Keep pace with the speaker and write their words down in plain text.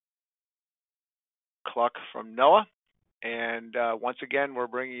Cluck from NOAA. And once again, we're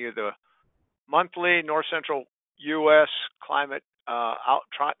bringing you the monthly North Central U.S. climate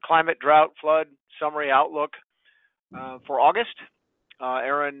drought flood summary outlook for August.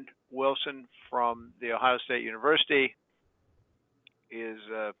 Aaron Wilson from the Ohio State University is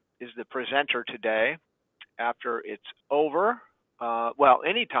the presenter today. After it's over, well,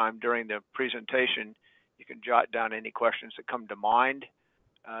 anytime during the presentation, you can jot down any questions that come to mind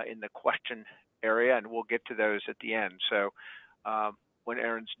in the question area, and we'll get to those at the end. So when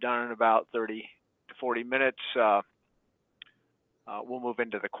Aaron's done in about 30 to 40 minutes, we'll move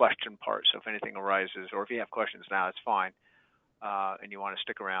into the question part. So if anything arises, or if you have questions now, it's fine, and you want to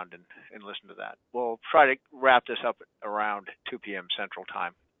stick around and listen to that. We'll try to wrap this up around 2 p.m. Central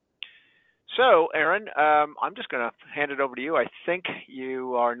Time. So, Aaron, I'm just going to hand it over to you. I think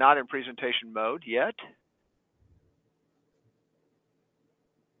you are not in presentation mode yet.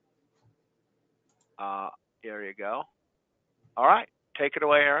 There you go. All right, take it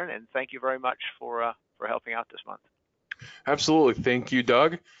away, Aaron, and thank you very much for helping out this month. Absolutely. Thank you,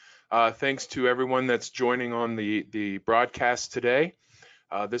 Doug. Thanks to everyone that's joining on the broadcast today.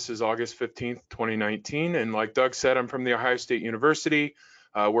 This is August 15th, 2019, and like Doug said, I'm from the Ohio State University.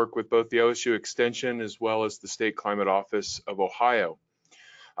 Work with both the OSU Extension as well as the State Climate Office of Ohio.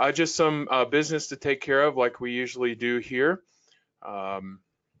 Just some business to take care of like we usually do here.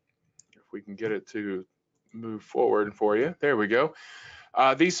 If we can get it to move forward for you. There we go.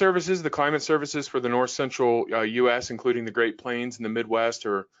 These services, the climate services for the North Central U.S., including the Great Plains and the Midwest,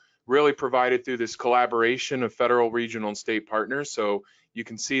 are really provided through this collaboration of federal, regional, and state partners. So you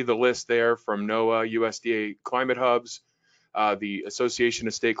can see the list there from NOAA, USDA Climate Hubs, the Association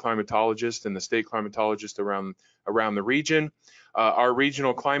of State Climatologists and the state climatologists around the region. Our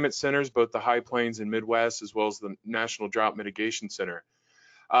regional climate centers, both the High Plains and Midwest, as well as the National Drought Mitigation Center.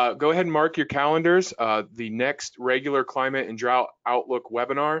 Go ahead and mark your calendars. The next regular Climate and Drought Outlook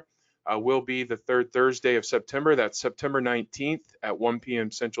webinar will be the third Thursday of September. That's September 19th at 1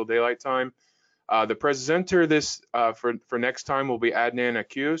 p.m. Central Daylight Time. The presenter for next time will be Adnan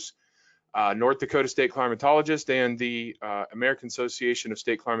Akius, North Dakota State Climatologist and the American Association of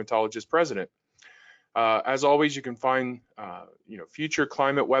State Climatologists President. As always, you can find future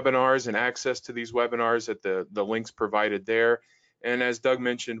climate webinars and access to these webinars at the links provided there. And as Doug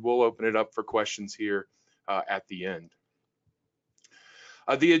mentioned, we'll open it up for questions here at the end.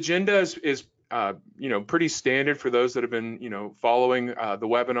 The agenda is pretty standard for those that have been following the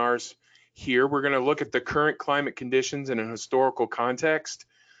webinars here. We're going to look at the current climate conditions in a historical context.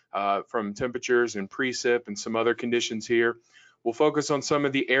 From temperatures and precip and some other conditions here. We'll focus on some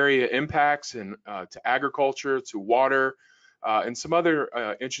of the area impacts and to agriculture, to water, and some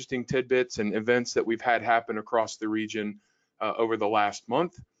other interesting tidbits and events that we've had happen across the region over the last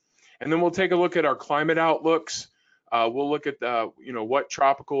month. And then we'll take a look at our climate outlooks. We'll look at what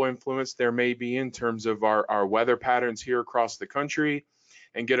tropical influence there may be in terms of our weather patterns here across the country,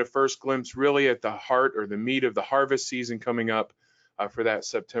 and get a first glimpse really at the heart or the meat of the harvest season coming up for that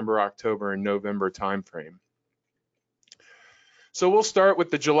September, October, and November timeframe. So we'll start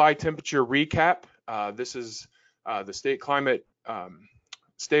with the July temperature recap. This is the State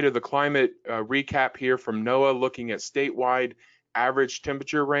of the Climate recap here from NOAA, looking at statewide average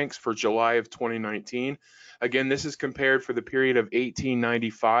temperature ranks for July of 2019. Again, this is compared for the period of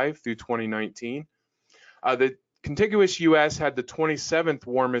 1895 through 2019. The contiguous U.S. had the 27th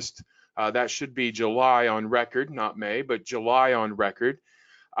warmest. That should be July on record, not May, but July on record.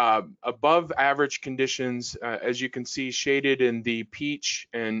 Above average conditions, as you can see shaded in the peach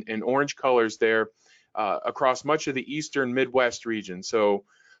and orange colors there, across much of the eastern Midwest region. So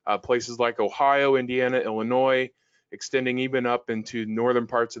places like Ohio, Indiana, Illinois, extending even up into northern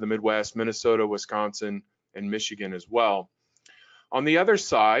parts of the Midwest, Minnesota, Wisconsin, and Michigan as well. On the other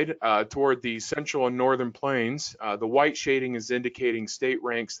side, toward the central and northern plains, the white shading is indicating state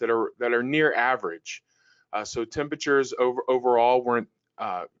ranks that are near average. So temperatures overall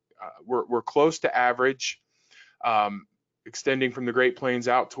were close to average, extending from the Great Plains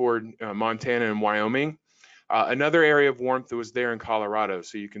out toward Montana and Wyoming. Another area of warmth was there in Colorado,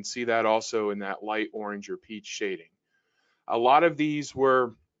 so you can see that also in that light orange or peach shading. A lot of these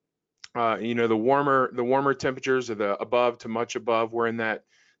were the warmer temperatures, or the above to much above, were in that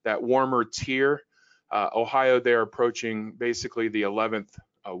warmer tier. Ohio there approaching basically the 11th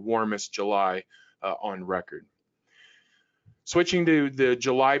warmest July on record. Switching to the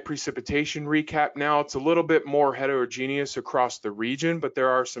July precipitation recap now, it's a little bit more heterogeneous across the region, but there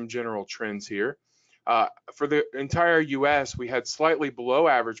are some general trends here. For the entire U.S., we had slightly below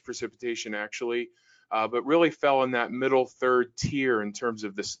average precipitation actually, but really fell in that middle third tier in terms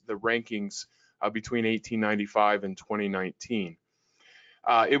of the rankings between 1895 and 2019.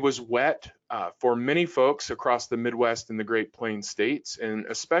 It was wet for many folks across the Midwest and the Great Plains states, and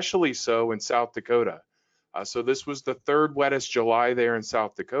especially so in South Dakota. So this was the third wettest July there in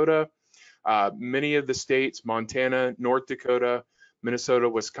South Dakota. Many of the states, Montana, North Dakota, Minnesota,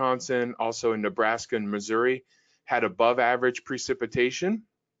 Wisconsin, also in Nebraska and Missouri, had above average precipitation.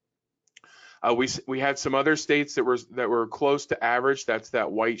 We had some other states that were close to average. That's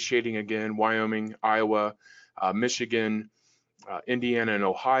that white shading again: Wyoming, Iowa, Michigan, Indiana, and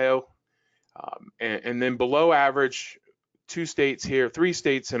Ohio. And then below average, three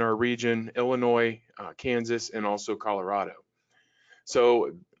states in our region: Illinois, Kansas, and also Colorado.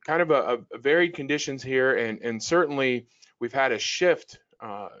 So kind of a varied conditions here, and certainly we've had a shift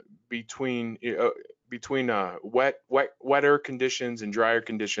between wetter conditions and drier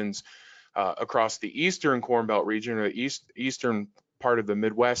conditions across the eastern Corn Belt region, or the eastern part of the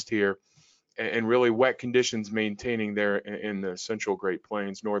Midwest here, and really wet conditions maintaining there in the central Great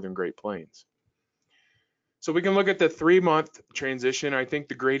Plains, northern Great Plains. So we can look at the 3-month transition. I think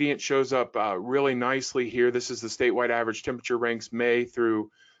the gradient shows up really nicely here. This is the statewide average temperature ranks May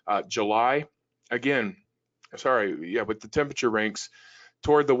through July. Again, with the temperature ranks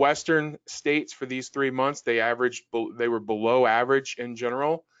toward the western states for these 3 months, they were below average in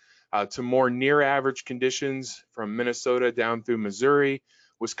general, to more near average conditions from Minnesota down through Missouri,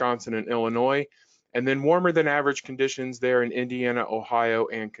 Wisconsin, and Illinois, and then warmer than average conditions there in Indiana, Ohio,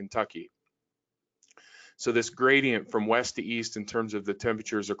 and Kentucky. So this gradient from west to east in terms of the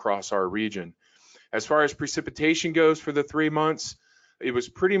temperatures across our region. As far as precipitation goes for the 3 months, it was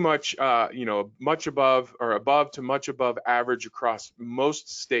pretty much, much above to much above average across most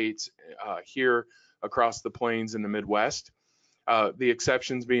states here across the plains in the Midwest. The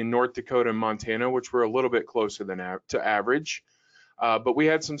exceptions being North Dakota and Montana, which were a little bit closer to average. But we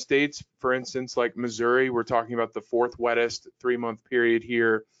had some states, for instance, like Missouri. We're talking about the 4th wettest 3-month period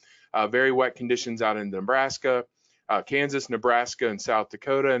here. Very wet conditions out in Nebraska, Kansas, Nebraska, and South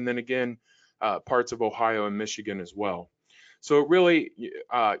Dakota, and then again, parts of Ohio and Michigan as well. So it really,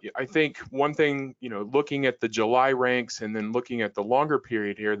 I think one thing, looking at the July ranks and then looking at the longer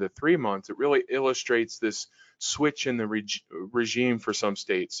period here, the 3 months, it really illustrates this switch in the regime for some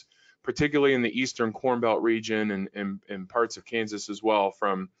states, particularly in the eastern Corn Belt region and parts of Kansas as well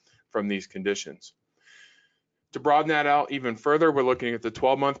from these conditions. To broaden that out even further, we're looking at the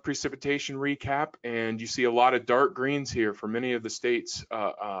 12-month precipitation recap, and you see a lot of dark greens here for many of the states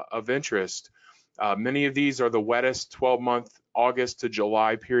of interest. Many of these are the wettest 12-month August to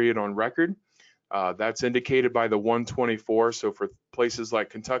July period on record. That's indicated by the 124. So for places like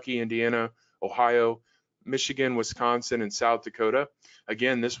Kentucky, Indiana, Ohio, Michigan, Wisconsin, and South Dakota,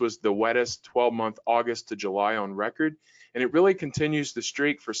 again, this was the wettest 12-month August to July on record. And it really continues the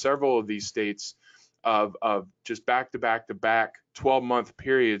streak for several of these states of just back-to-back 12-month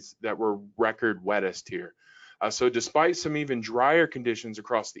periods that were record wettest here. So despite some even drier conditions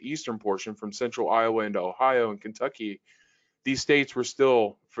across the eastern portion from central Iowa into Ohio and Kentucky, these states were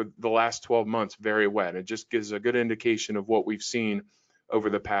still, for the last 12 months, very wet. It just gives a good indication of what we've seen over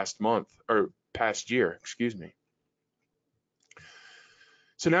the past year, excuse me.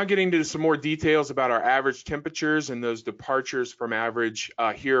 So now getting to some more details about our average temperatures and those departures from average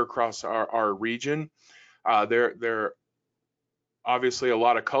here across our region. There are obviously a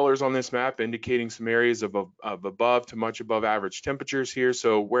lot of colors on this map indicating some areas of above to much above average temperatures here.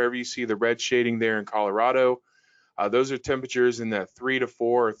 So wherever you see the red shading there in Colorado, those are temperatures in that 3 to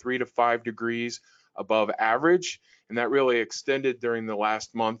 4 or 3 to 5 degrees above average. And that really extended during the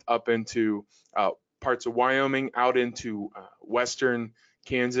last month up into parts of Wyoming, out into western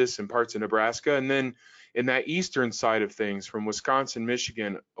Kansas and parts of Nebraska. And then in that eastern side of things, from Wisconsin,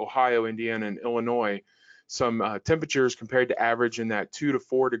 Michigan, Ohio, Indiana, and Illinois, some temperatures compared to average in that 2 to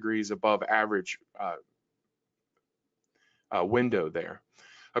 4 degrees above average window there.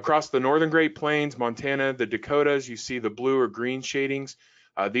 Across the northern Great Plains, Montana, the Dakotas, you see the blue or green shadings.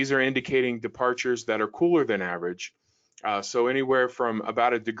 These are indicating departures that are cooler than average. So anywhere from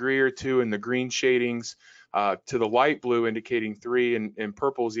about a degree or 2 in the green shadings to the light blue indicating 3, and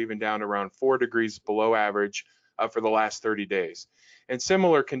purple is even down around 4 degrees below average for the last 30 days. And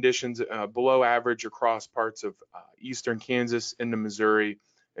similar conditions below average across parts of eastern Kansas into Missouri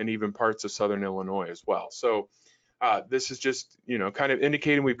and even parts of southern Illinois as well. So this is just, kind of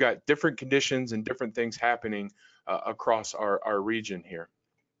indicating we've got different conditions and different things happening across our region here.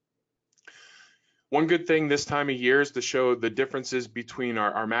 One good thing this time of year is to show the differences between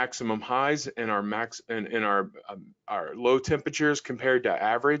our maximum highs and our low temperatures compared to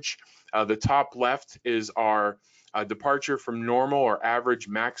average. The top left is our departure from normal or average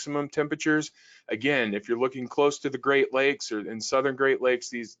maximum temperatures. Again, if you're looking close to the Great Lakes or in southern Great Lakes,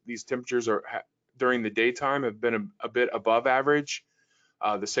 these temperatures are during the daytime have been a bit above average.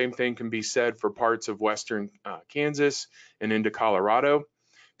 The same thing can be said for parts of western Kansas and into Colorado.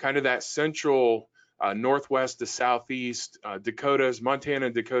 Kind of that central northwest to southeast Dakotas, Montana,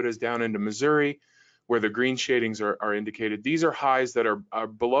 Dakotas down into Missouri, where the green shadings are indicated. These are highs that are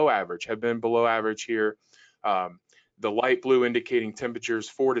below average, have been below average here. The light blue indicating temperatures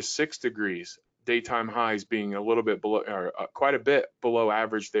 4 to 6 degrees, daytime highs being a little bit below, or quite a bit below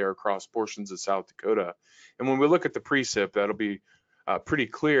average there across portions of South Dakota. And when we look at the precip, that'll be pretty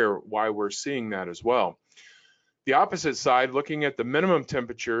clear why we're seeing that as well. The opposite side, looking at the minimum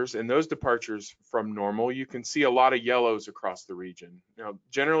temperatures and those departures from normal, you can see a lot of yellows across the region. Now,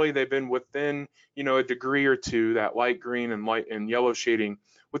 generally they've been within, a degree or two, that light green and light and yellow shading,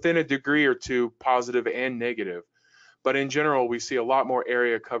 within a degree or two, positive and negative. But in general, we see a lot more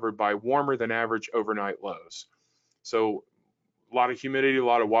area covered by warmer than average overnight lows. So a lot of humidity, a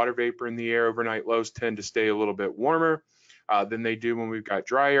lot of water vapor in the air. Overnight lows tend to stay a little bit warmer than they do when we've got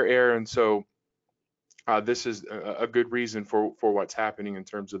drier air. And so this is a good reason for what's happening in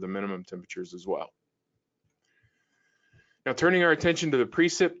terms of the minimum temperatures as well. Now, turning our attention to the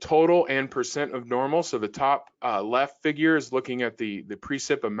precip total and percent of normal. So the top left figure is looking at the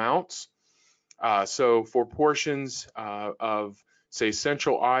precip amounts. So for portions of, say,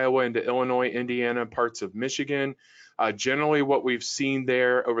 central Iowa into Illinois, Indiana, parts of Michigan, generally what we've seen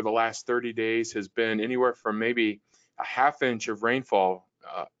there over the last 30 days has been anywhere from maybe a ½ inch of rainfall.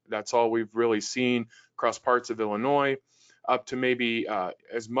 That's all we've really seen across parts of Illinois, up to maybe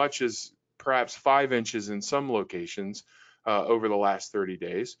as much as perhaps 5 inches in some locations over the last 30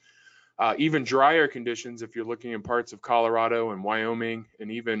 days. Even drier conditions, if you're looking in parts of Colorado and Wyoming,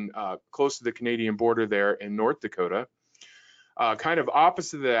 and even close to the Canadian border there in North Dakota. Kind of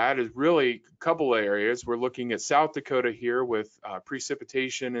opposite of that is really a couple of areas. We're looking at South Dakota here with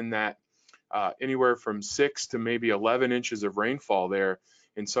precipitation in that anywhere from 6 to maybe 11 inches of rainfall there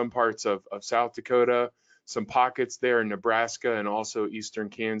in some parts of South Dakota, some pockets there in Nebraska and also eastern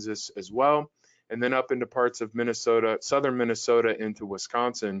Kansas as well. And then up into parts of Minnesota, southern Minnesota into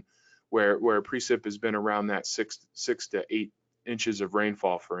Wisconsin, where precip has been around that 6 to 8 inches of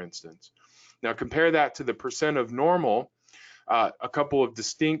rainfall, for instance. Now compare that to the percent of normal. A couple of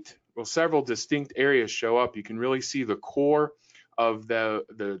several distinct areas show up. You can really see the core of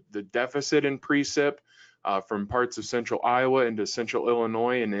the deficit in precip from parts of central Iowa into central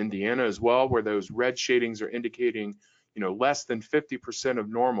Illinois and Indiana as well, where those red shadings are indicating, less than 50% of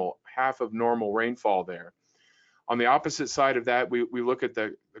normal, half of normal rainfall there. On the opposite side of that, we look at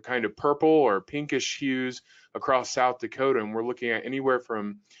the kind of purple or pinkish hues across South Dakota, and we're looking at anywhere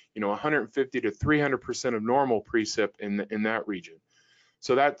from 150 to 300% of normal precip in that region.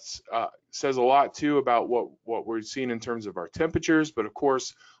 So that says a lot too about what we're seeing in terms of our temperatures, but of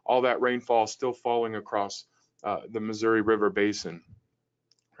course all that rainfall is still falling across the Missouri River Basin.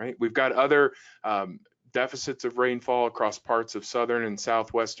 Right? We've got other deficits of rainfall across parts of southern and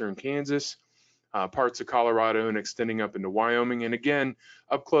southwestern Kansas. Parts of Colorado and extending up into Wyoming, and again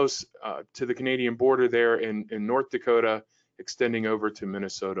up close to the Canadian border there in North Dakota, extending over to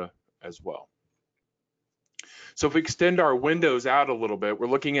Minnesota as well. So if we extend our windows out a little bit, we're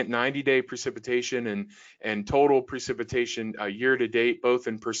looking at 90-day precipitation and total precipitation year to date, both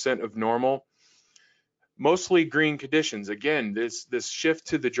in percent of normal. Mostly green conditions. Again, this shift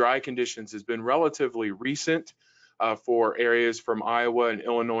to the dry conditions has been relatively recent. For areas from Iowa and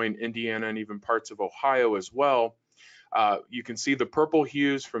Illinois and Indiana and even parts of Ohio as well. You can see the purple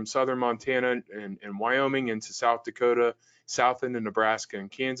hues from southern Montana and Wyoming into South Dakota, south into Nebraska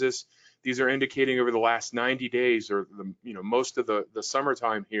and Kansas. These are indicating over the last 90 days or most of the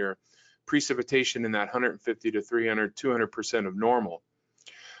summertime here, precipitation in that 150 to 300, 200% of normal.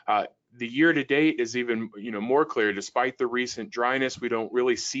 The year to date is even more clear. Despite the recent dryness, we don't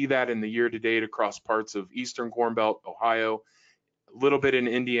really see that in the year to date across parts of eastern Corn Belt, Ohio, a little bit in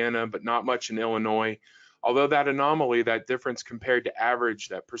Indiana, but not much in Illinois. Although that anomaly, that difference compared to average,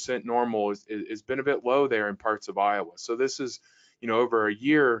 that percent normal has been a bit low there in parts of Iowa. So this is, over a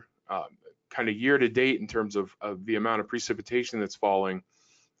year, kind of year to date in terms of the amount of precipitation that's falling.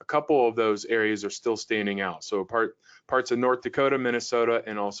 A couple of those areas are still standing out. So parts of North Dakota, Minnesota,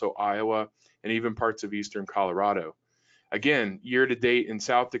 and also Iowa, and even parts of eastern Colorado. Again, year to date in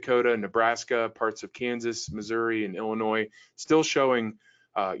South Dakota, Nebraska, parts of Kansas, Missouri, and Illinois, still showing,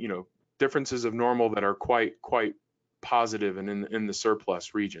 differences of normal that are quite positive and in the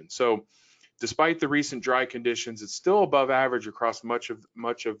surplus region. So despite the recent dry conditions, it's still above average across much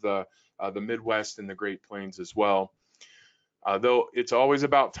of the Midwest and the Great Plains as well. Though it's always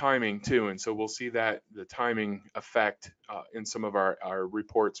about timing too, and so we'll see that the timing effect in some of our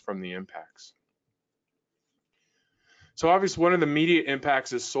reports from the impacts. So obviously one of the immediate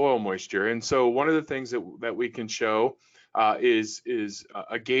impacts is soil moisture, and so one of the things that we can show is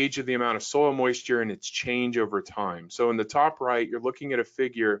a gauge of the amount of soil moisture and its change over time. So in the top right, you're looking at a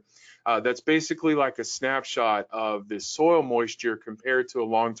figure that's basically like a snapshot of the soil moisture compared to a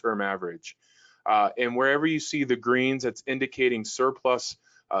long-term average. And wherever you see the greens, that's indicating surplus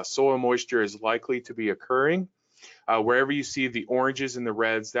soil moisture is likely to be occurring. Wherever you see the oranges and the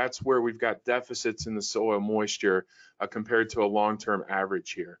reds, that's where we've got deficits in the soil moisture compared to a long-term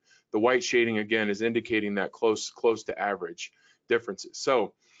average here. The white shading, again, is indicating that close to average differences.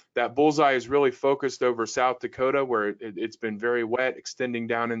 So that bullseye is really focused over South Dakota, where it's been very wet, extending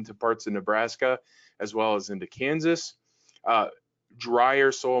down into parts of Nebraska, as well as into Kansas.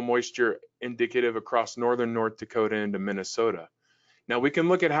 Drier soil moisture indicative across northern North Dakota into Minnesota. Now we can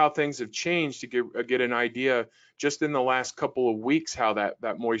look at how things have changed to get an idea just in the last couple of weeks how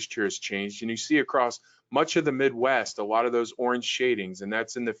that moisture has changed. And you see across much of the Midwest a lot of those orange shadings, and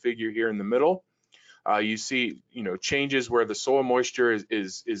that's in the figure here in the middle. You see, changes where the soil moisture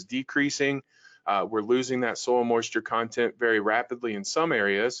is decreasing. We're losing that soil moisture content very rapidly in some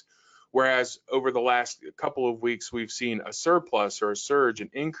areas, whereas over the last couple of weeks we've seen a surplus or a surge,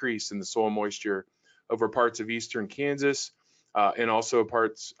 an increase in the soil moisture over parts of eastern Kansas, and also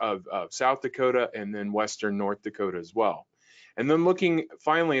parts of South Dakota and then western North Dakota as well. And then looking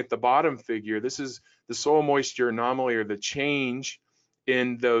finally at the bottom figure, this is the soil moisture anomaly, or the change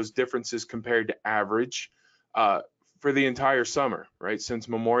in those differences compared to average for the entire summer, right, since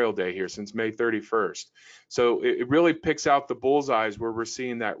Memorial Day here, since May 31st. So it really picks out the bullseyes where we're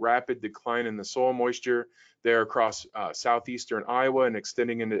seeing that rapid decline in the soil moisture there across southeastern Iowa and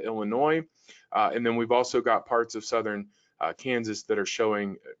extending into Illinois. And then we've also got parts of southern Kansas that are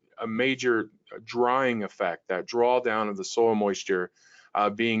showing a major drying effect, that drawdown of the soil moisture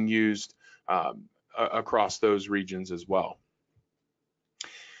being used across those regions as well.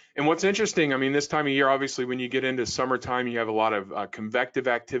 And what's interesting, I mean, this time of year, obviously, when you get into summertime, you have a lot of convective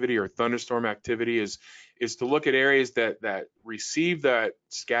activity or thunderstorm activity, is to look at areas that receive that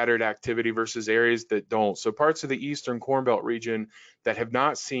scattered activity versus areas that don't. So parts of the eastern Corn Belt region that have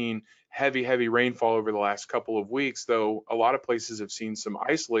not seen heavy rainfall over the last couple of weeks, though a lot of places have seen some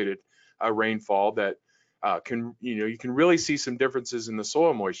isolated rainfall that you can really see some differences in the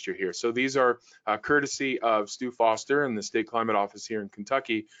soil moisture here. So these are courtesy of Stu Foster and the State Climate Office here in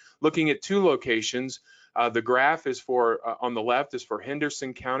Kentucky, looking at two locations. The graph is for, on the left is for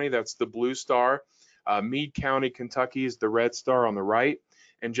Henderson County, that's the blue star. Meade County, Kentucky is the red star on the right.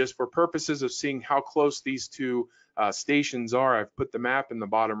 And just for purposes of seeing how close these two stations are, I've put the map in the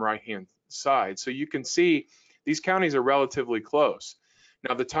bottom right-hand side. So you can see these counties are relatively close.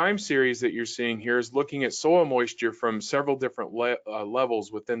 Now, the time series that you're seeing here is looking at soil moisture from several different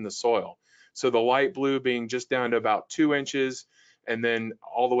levels within the soil. So the light blue being just down to about 2 inches, and then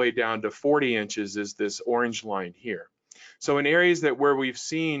all the way down to 40 inches is this orange line here. So in areas where we've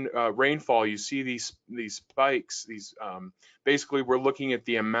seen rainfall, you see these spikes. Basically, we're looking at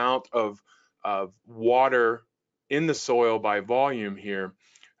the amount of water in the soil by volume here.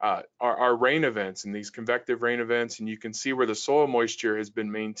 Are rain events and these convective rain events, and you can see where the soil moisture has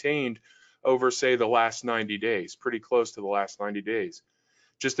been maintained over, say, the last 90 days, pretty close to the last 90 days.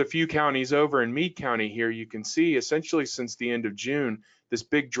 Just a few counties over in Meade County here, you can see essentially since the end of June, this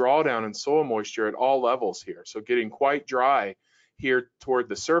big drawdown in soil moisture at all levels here. So getting quite dry here toward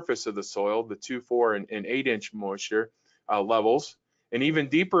the surface of the soil, the 2, 4, and 8-inch moisture levels. And even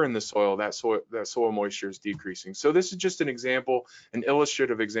deeper in the soil, that soil moisture is decreasing. So this is just an example, an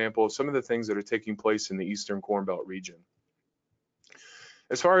illustrative example of some of the things that are taking place in the Eastern Corn Belt region.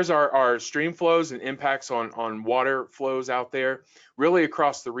 As far as our stream flows and impacts on water flows out there, really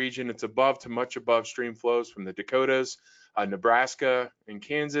across the region, it's above to much above stream flows from the Dakotas, Nebraska, and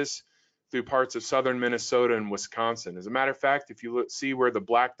Kansas, through parts of southern Minnesota and Wisconsin. As a matter of fact, if you see where the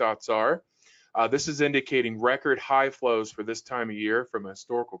black dots are, this is indicating record high flows for this time of year from a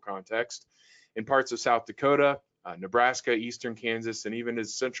historical context in parts of South Dakota, Nebraska, eastern Kansas, and even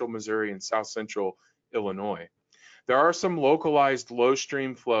as central Missouri and south central Illinois. There are some localized low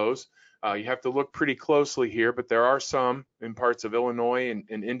stream flows. You have to look pretty closely here, but there are some in parts of Illinois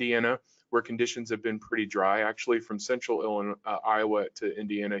and Indiana where conditions have been pretty dry, actually from central Illinois, Iowa to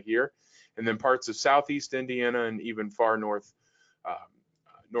Indiana here, and then parts of southeast Indiana and even far north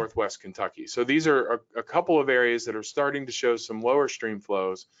northwest Kentucky. So these are a couple of areas that are starting to show some lower stream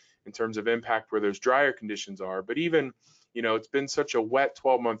flows in terms of impact where those drier conditions are. But even, it's been such a wet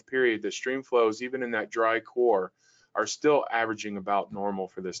 12-month period that stream flows, even in that dry core, are still averaging about normal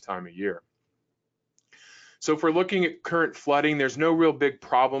for this time of year. So if we're looking at current flooding, there's no real big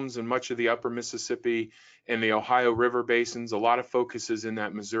problems in much of the upper Mississippi and the Ohio River basins. A lot of focus is in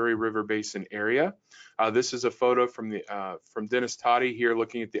that Missouri River Basin area. This is a photo from Dennis Toddy here,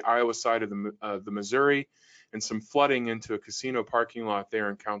 looking at the Iowa side of the Missouri, and some flooding into a casino parking lot there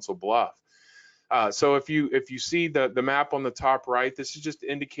in Council Bluff. So if you see the map on the top right, this is just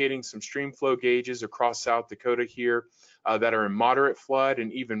indicating some stream flow gauges across South Dakota here that are in moderate flood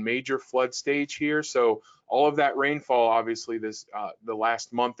and even major flood stage here. So all of that rainfall, obviously the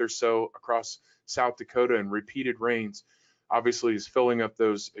last month or so across South Dakota, and repeated rains, obviously is filling up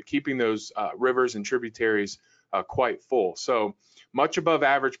keeping those rivers and tributaries quite full. So much above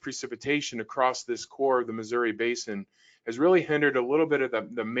average precipitation across this core of the Missouri Basin has really hindered a little bit of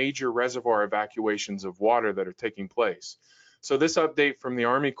the major reservoir evacuations of water that are taking place. So this update from the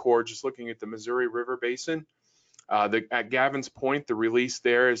Army Corps, just looking at the Missouri River Basin, at Gavin's Point, the release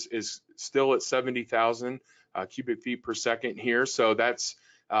there is still at 70,000 cubic feet per second here. So that's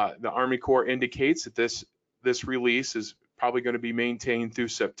the Army Corps indicates that this release is probably going to be maintained through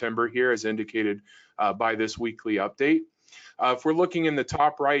September here, as indicated by this weekly update. If we're looking in the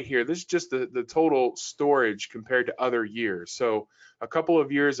top right here, this is just the total storage compared to other years. So a couple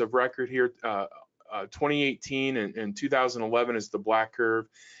of years of record here, 2018 and 2011 is the black curve.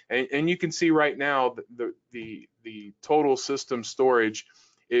 And you can see right now the total system storage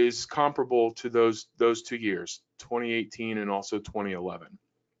is comparable to those 2 years, 2018 and also 2011.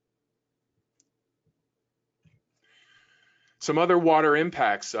 Some other water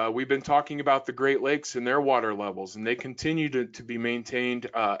impacts. We've been talking about the Great Lakes and their water levels, and they continue to be maintained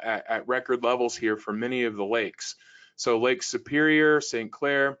at record levels here for many of the lakes. So Lake Superior, St.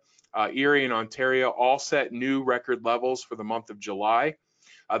 Clair, Erie, and Ontario all set new record levels for the month of July.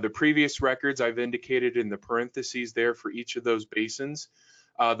 The previous records I've indicated in the parentheses there for each of those basins.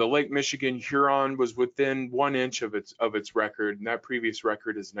 The Lake Michigan Huron was within 1 inch of its record, and that previous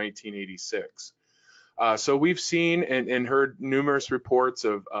record is 1986. So we've seen and heard numerous reports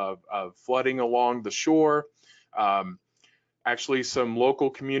of flooding along the shore. Actually, some local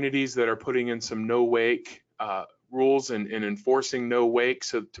communities that are putting in some no wake rules and enforcing no wake,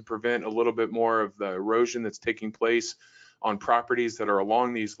 so to prevent a little bit more of the erosion that's taking place on properties that are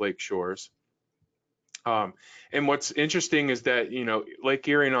along these lake shores. And what's interesting is that, Lake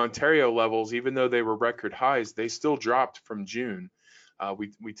Erie and Ontario levels, even though they were record highs, they still dropped from June.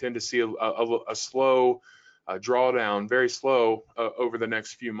 We tend to see a slow drawdown, very slow over the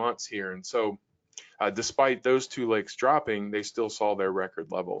next few months here. And so despite those two lakes dropping, they still saw their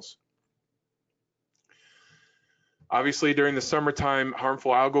record levels. Obviously, during the summertime,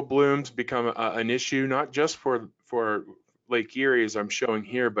 harmful algal blooms become an issue, not just for Lake Erie, as I'm showing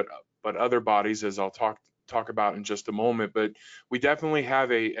here, but other bodies, as I'll talk about in just a moment. But we definitely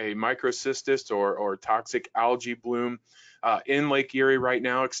have a microcystis or toxic algae bloom in Lake Erie right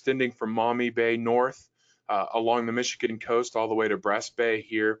now, extending from Maumee Bay north along the Michigan coast all the way to Brest Bay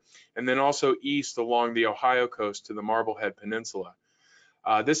here, and then also east along the Ohio coast to the Marblehead Peninsula.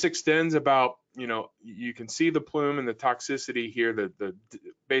 This extends about, you can see the plume and the toxicity here.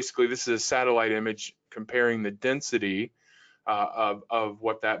 Basically, this is a satellite image comparing the density of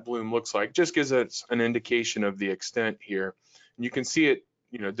what that bloom looks like. Just gives us an indication of the extent here. And you can see it,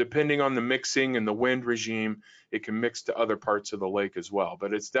 depending on the mixing and the wind regime, it can mix to other parts of the lake as well.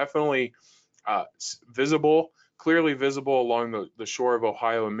 But it's definitely clearly visible along the shore of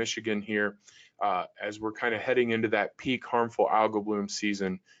Ohio and Michigan here as we're kind of heading into that peak harmful algal bloom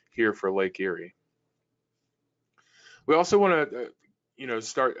season here for Lake Erie. We also want to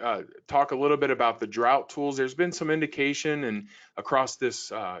talk a little bit about the drought tools. There's been some indication and across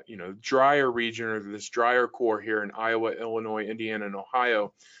this drier region, or this drier core here in Iowa, Illinois, Indiana, and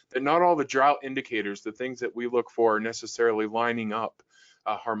Ohio, that not all the drought indicators, the things that we look for, are necessarily lining up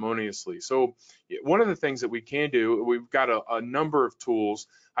harmoniously. So one of the things that we can do, we've got a number of tools.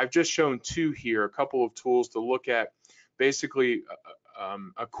 I've just shown two here, a couple of tools to look at basically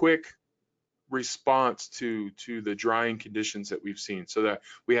a quick response to the drying conditions that we've seen. So that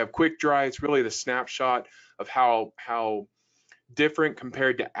we have quick dry, it's really the snapshot of how different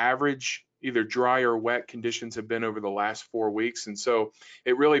compared to average either dry or wet conditions have been over the last 4 weeks. And so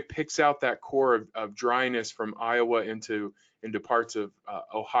it really picks out that core of dryness from Iowa into parts of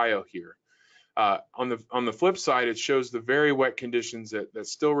Ohio here. On the flip side, it shows the very wet conditions that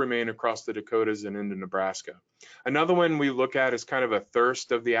still remain across the Dakotas and into Nebraska. Another one we look at is kind of a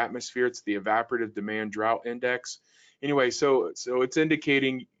thirst of the atmosphere. It's the evaporative demand drought index. Anyway, so it's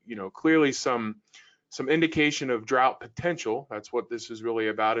indicating, clearly some indication of drought potential. That's what this is really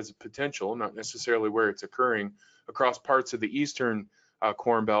about, is a potential, not necessarily where it's occurring, across parts of the eastern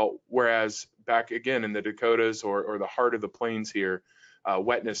Corn Belt, whereas back again in the Dakotas or the heart of the plains here,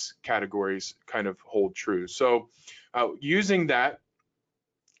 wetness categories kind of hold true. So using that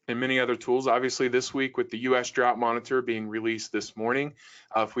and many other tools, obviously this week with the U.S. Drought Monitor being released this morning,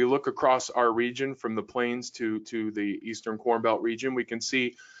 if we look across our region from the plains to the eastern Corn Belt region, we can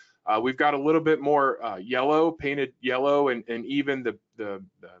see we've got a little bit more yellow, painted yellow, and even the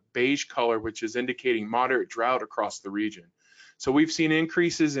beige color, which is indicating moderate drought across the region. So we've seen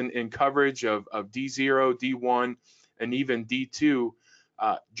increases in coverage of D0, D1, and even D2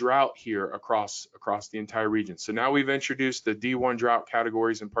 drought here across the entire region. So now we've introduced the D1 drought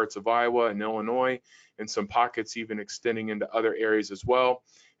categories in parts of Iowa and Illinois, and some pockets even extending into other areas as well.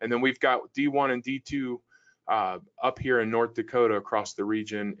 And then we've got D1 and D2 up here in North Dakota across the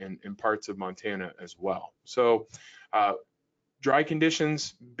region, and parts of Montana as well. So dry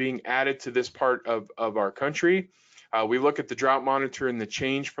conditions being added to this part of our country. We look at the drought monitor, and the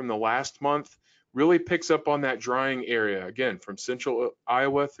change from the last month really picks up on that drying area, again, from central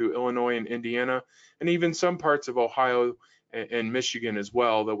Iowa through Illinois and Indiana, and even some parts of Ohio and Michigan as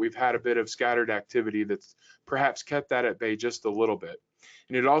well, though we've had a bit of scattered activity that's perhaps kept that at bay just a little bit.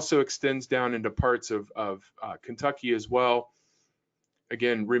 And it also extends down into parts of Kentucky as well.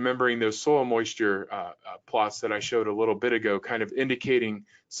 Again, remembering those soil moisture plots that I showed a little bit ago, kind of indicating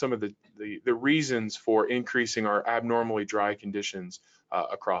some of the reasons for increasing our abnormally dry conditions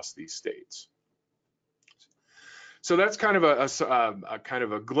across these states. So that's kind of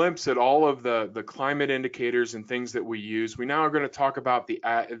a glimpse at all of the climate indicators and things that we use. We now are going to talk about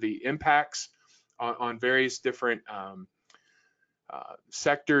the impacts on various different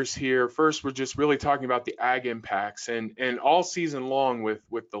sectors here. First, we're just really talking about the ag impacts, and all season long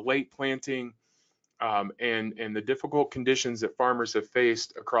with the late planting and the difficult conditions that farmers have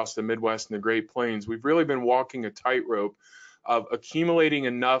faced across the Midwest and the Great Plains, we've really been walking a tightrope of accumulating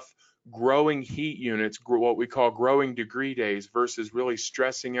enough growing heat units, what we call growing degree days, versus really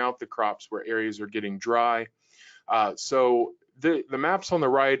stressing out the crops where areas are getting dry. So the maps on the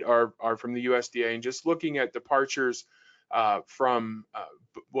right are from the USDA, and just looking at departures from,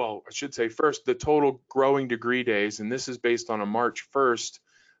 well, I should say first, the total growing degree days, and this is based on a March 1st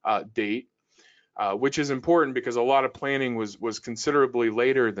date, which is important because a lot of planning was considerably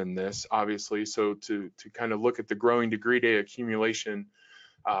later than this, obviously. So to kind of look at the growing degree day accumulation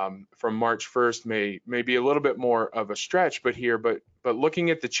from March 1st may be a little bit more of a stretch, but looking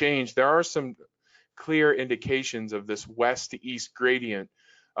at the change, there are some clear indications of this west to east gradient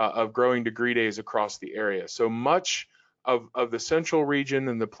of growing degree days across the area. So much of the central region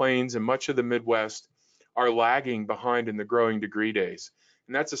and the plains and much of the Midwest are lagging behind in the growing degree days.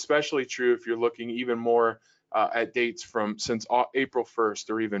 And that's especially true if you're looking even more at dates since April 1st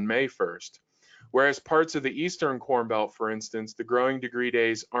or even May 1st. Whereas parts of the eastern Corn Belt, for instance, the growing degree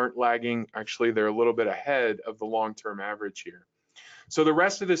days aren't lagging. Actually, they're a little bit ahead of the long-term average here. So the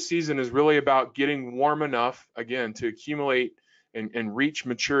rest of the season is really about getting warm enough, again, to accumulate and reach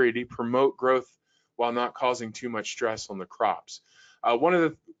maturity, promote growth while not causing too much stress on the crops. One of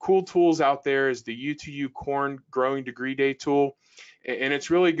the cool tools out there is the U2U corn growing degree day tool, and it's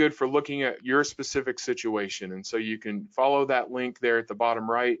really good for looking at your specific situation. And so you can follow that link there at the bottom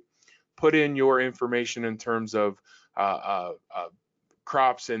right, put in your information in terms of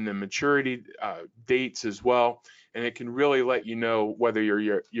crops and the maturity dates as well, and it can really let you know whether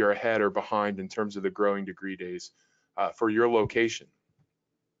you're ahead or behind in terms of the growing degree days for your location.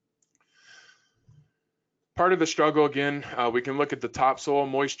 Part of the struggle, again, we can look at the topsoil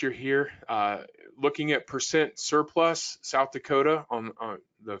moisture here. Looking at percent surplus, South Dakota on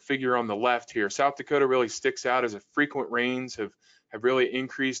the figure on the left here, South Dakota really sticks out as frequent rains have really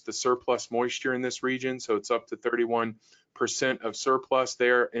increased the surplus moisture in this region. So it's up to 31% of surplus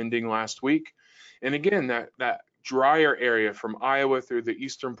there ending last week. And again, that drier area from Iowa through the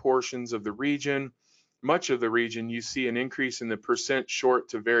eastern portions of the region, much of the region, you see an increase in the percent short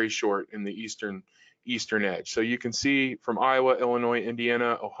to very short in the eastern edge. So you can see from Iowa, Illinois,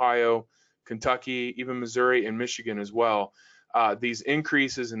 Indiana, Ohio, Kentucky, even Missouri and Michigan as well, these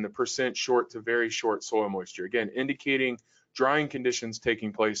increases in the percent short to very short soil moisture, again, indicating drying conditions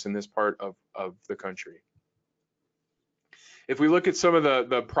taking place in this part of the country. If we look at some of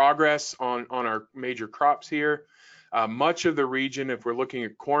the progress on our major crops here, much of the region, if we're looking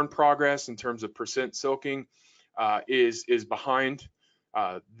at corn progress in terms of percent silking, is behind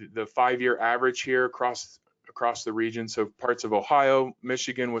the 5-year average here across the region. So parts of Ohio,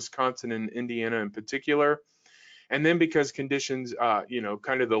 Michigan, Wisconsin, and Indiana in particular. And then because conditions,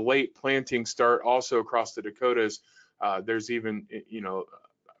 kind of the late planting start also across the Dakotas, there's even,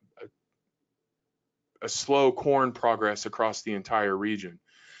 a slow corn progress across the entire region.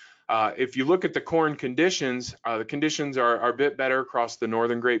 If you look at the corn conditions, the conditions are a bit better across the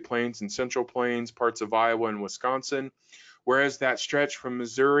northern Great Plains and Central Plains, parts of Iowa and Wisconsin, whereas that stretch from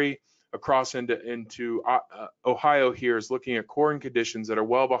Missouri across into Ohio here is looking at corn conditions that are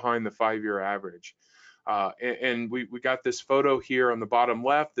well behind the 5-year average. And we got this photo here on the bottom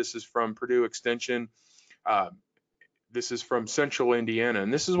left. This is from Purdue Extension. This is from central Indiana,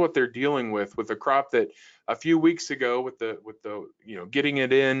 and this is what they're dealing with a crop that a few weeks ago with the getting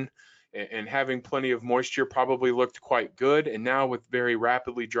it in and having plenty of moisture probably looked quite good, and now with very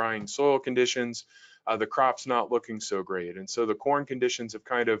rapidly drying soil conditions, the crop's not looking so great. And so the corn conditions have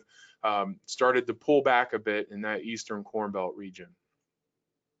kind of started to pull back a bit in that eastern Corn Belt region.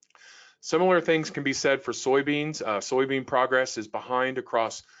 Similar things can be said for soybeans. Soybean progress is behind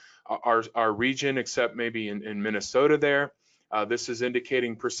across our region, except maybe in Minnesota there. This is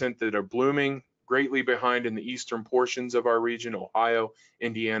indicating percent that are blooming, greatly behind in the eastern portions of our region, Ohio,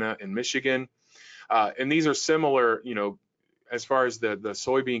 Indiana, and Michigan. And these are similar, as far as the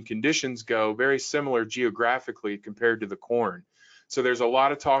soybean conditions go, very similar geographically compared to the corn. So there's a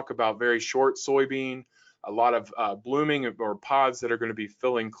lot of talk about very short soybean, a lot of blooming or pods that are going to be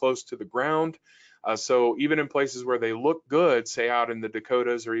filling close to the ground. So even in places where they look good, say out in the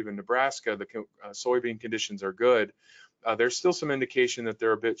Dakotas or even Nebraska, the soybean conditions are good. There's still some indication that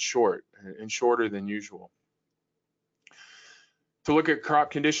they're a bit short and shorter than usual. To look at crop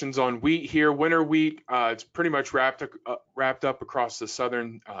conditions on wheat here, winter wheat, it's pretty much wrapped up across the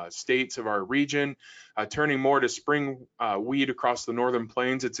southern states of our region, turning more to spring wheat across the northern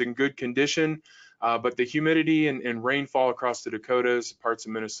plains. It's in good condition. But the humidity and rainfall across the Dakotas, parts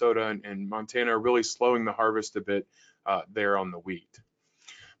of Minnesota and Montana are really slowing the harvest a bit there on the wheat.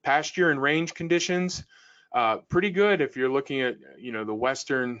 Pasture and range conditions, pretty good if you're looking at the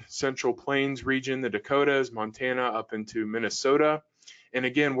western central plains region, the Dakotas, Montana up into Minnesota. And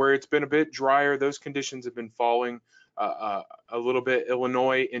again, where it's been a bit drier, those conditions have been falling a little bit.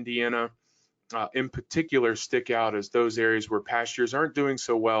 Illinois, Indiana, in particular stick out as those areas where pastures aren't doing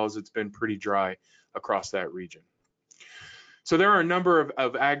so well, as it's been pretty dry across that region. So there are a number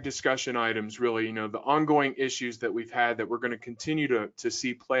of ag discussion items, really, the ongoing issues that we've had that we're going to continue to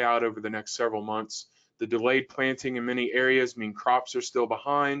see play out over the next several months. The delayed planting in many areas mean crops are still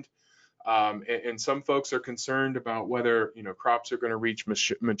behind. And some folks are concerned about whether crops are going to reach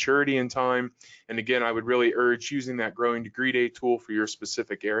maturity in time. And again, I would really urge using that growing degree day tool for your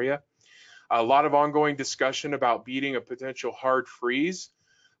specific area. A lot of ongoing discussion about beating a potential hard freeze.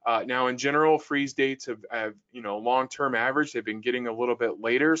 Now, in general, freeze dates have long-term average, they've been getting a little bit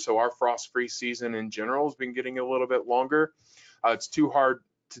later. So our frost-free season in general has been getting a little bit longer. It's too hard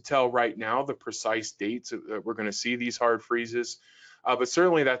to tell right now the precise dates that we're going to see these hard freezes, but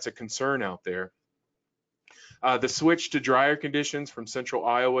certainly that's a concern out there. The switch to drier conditions from central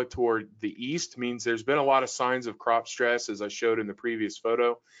Iowa toward the east means there's been a lot of signs of crop stress, as I showed in the previous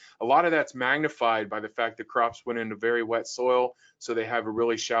photo. A lot of that's magnified by the fact that crops went into very wet soil, so they have a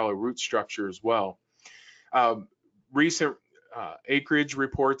really shallow root structure as well. Recent acreage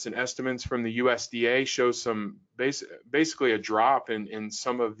reports and estimates from the USDA show some basically a drop in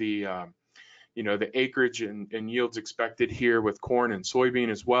some of the the acreage and yields expected here with corn and soybean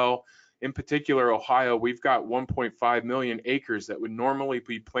as well. In particular, Ohio, we've got 1.5 million acres that would normally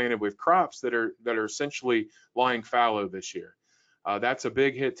be planted with crops that are essentially lying fallow this year. That's a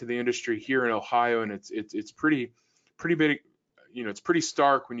big hit to the industry here in Ohio, and it's pretty big. It's pretty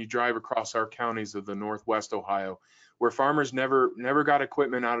stark when you drive across our counties of the Northwest Ohio, where farmers never got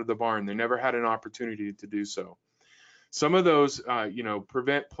equipment out of the barn. They never had an opportunity to do so. Some of those,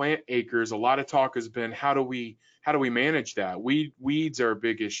 prevent plant acres. A lot of talk has been how do we manage that? Weeds are a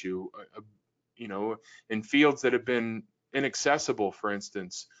big issue, in fields that have been inaccessible, for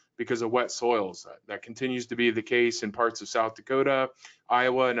instance, because of wet soils. That continues to be the case in parts of South Dakota,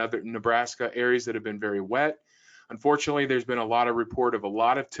 Iowa, and other Nebraska areas that have been very wet. Unfortunately, there's been a lot of report of a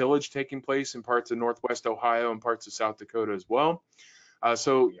lot of tillage taking place in parts of Northwest Ohio and parts of South Dakota as well.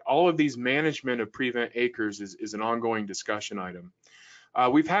 So all of these management of prevent acres is an ongoing discussion item.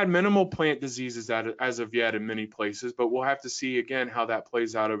 We've had minimal plant diseases as of yet in many places, but we'll have to see again how that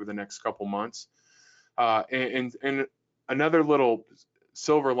plays out over the next couple months. And another little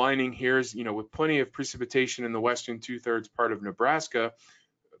silver lining here is, with plenty of precipitation in the western 2/3 part of Nebraska,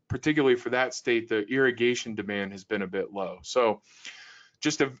 particularly for that state, the irrigation demand has been a bit low. So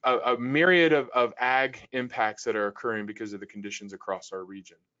just a myriad of ag impacts that are occurring because of the conditions across our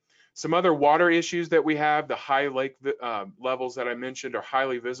region. Some other water issues that we have, the high lake levels that I mentioned are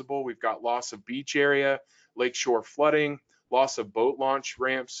highly visible. We've got loss of beach area, lakeshore flooding, loss of boat launch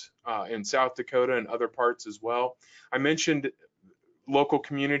ramps in South Dakota and other parts as well. I mentioned local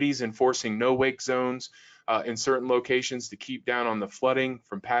communities enforcing no wake zones in certain locations to keep down on the flooding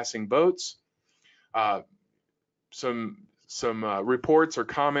from passing boats. Some reports or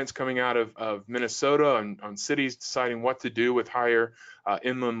comments coming out of Minnesota on cities deciding what to do with higher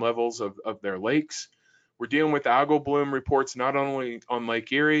inland levels of their lakes. We're dealing with algal bloom reports not only on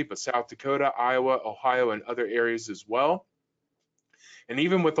Lake Erie, but South Dakota, Iowa, Ohio, and other areas as well. And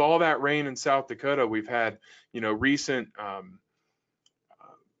even with all that rain in South Dakota, we've had, recent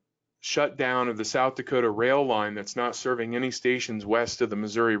shutdown of the South Dakota rail line that's not serving any stations west of the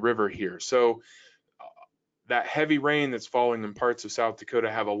Missouri River here. So that heavy rain that's falling in parts of South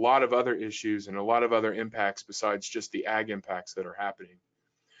Dakota have a lot of other issues and a lot of other impacts besides just the ag impacts that are happening.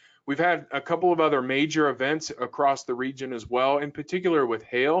 We've had a couple of other major events across the region as well, in particular with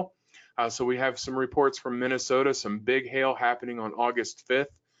hail. So we have some reports from Minnesota, some big hail happening on August 5th.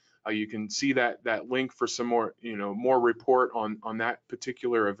 You can see that link for some more, more report on that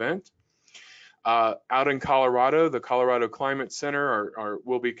particular event. Out in Colorado, the Colorado Climate Center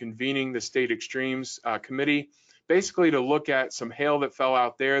will be convening the State Extremes Committee, basically to look at some hail that fell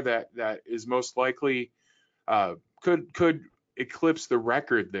out there that is most likely could eclipse the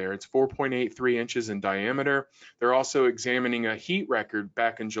record there. It's 4.83 inches in diameter. They're also examining a heat record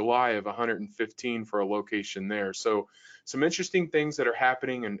back in July of 115 for a location there. So some interesting things that are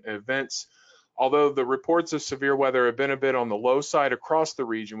happening and events. Although the reports of severe weather have been a bit on the low side across the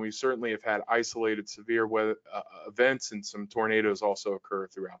region, we certainly have had isolated severe weather events, and some tornadoes also occur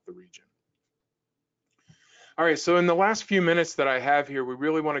throughout the region. All right, so in the last few minutes that I have here, we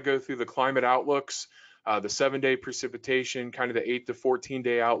really want to go through the climate outlooks, the 7-day precipitation, kind of the 8 to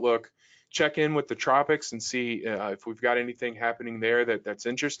 14-day outlook, check in with the tropics and see if we've got anything happening there that's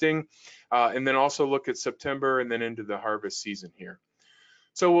interesting, and then also look at September and then into the harvest season here.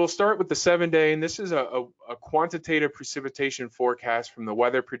 So we'll start with the 7-day, and this is a quantitative precipitation forecast from the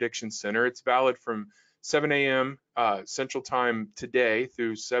Weather Prediction Center. It's valid from 7 a.m. Central Time today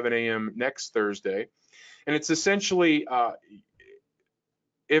through 7 a.m. next Thursday. And it's essentially,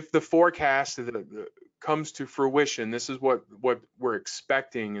 if the forecast comes to fruition, this is what we're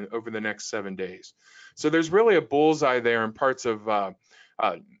expecting over the next 7 days. So there's really a bullseye there in parts of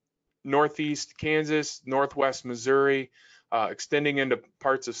northeast Kansas, northwest Missouri, extending into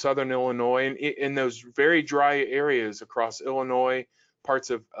parts of southern Illinois, and in those very dry areas across Illinois,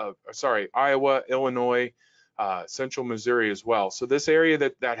 parts of Iowa, Illinois, central Missouri as well. So this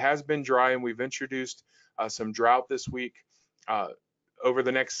area that has been dry, and we've introduced some drought this week. Over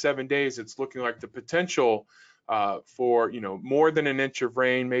the next 7 days, it's looking like the potential for more than an inch of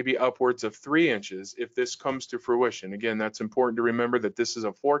rain, maybe upwards of 3 inches if this comes to fruition. Again, that's important to remember that this is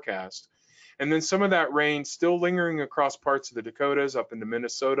a forecast. And then some of that rain still lingering across parts of the Dakotas up into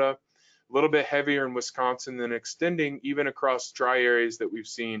Minnesota, a little bit heavier in Wisconsin, then extending even across dry areas that we've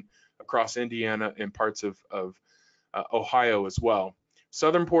seen across Indiana and parts of Ohio as well.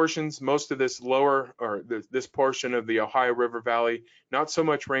 Southern portions, most of this this portion of the Ohio River Valley, not so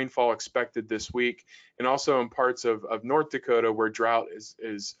much rainfall expected this week, and also in parts of North Dakota where drought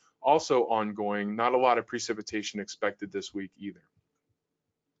is also ongoing, not a lot of precipitation expected this week either.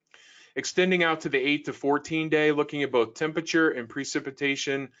 Extending out to the 8 to 14 day, looking at both temperature and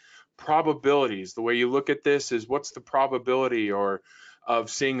precipitation probabilities. The way you look at this is what's the probability of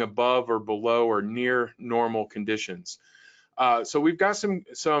seeing above or below or near normal conditions. So we've got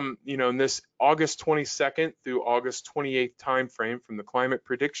some in this August 22nd through August 28th timeframe from the Climate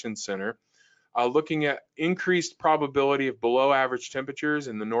Prediction Center, looking at increased probability of below average temperatures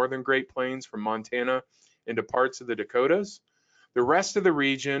in the northern Great Plains from Montana into parts of the Dakotas. The rest of the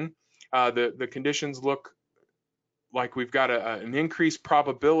region, the conditions look like we've got an increased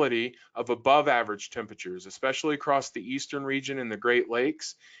probability of above average temperatures, especially across the eastern region and the Great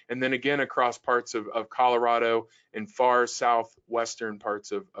Lakes, and then again across parts of Colorado and far southwestern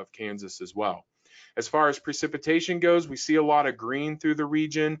parts of Kansas as well. As far as precipitation goes, we see a lot of green through the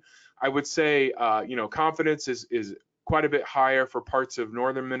region. I would say, confidence is quite a bit higher for parts of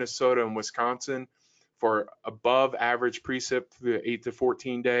northern Minnesota and Wisconsin for above average precip through the 8 to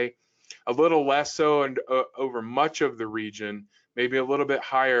 14 day. A little less so and over much of the region, maybe a little bit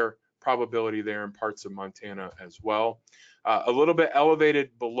higher probability there in parts of Montana as well. A little bit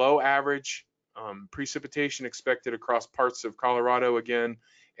elevated below average precipitation expected across parts of Colorado again,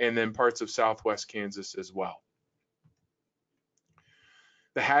 and then parts of southwest Kansas as well.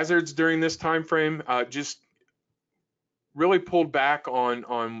 The hazards during this time frame, just really pulled back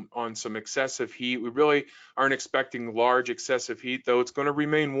on some excessive heat. We really aren't expecting large excessive heat, though it's going to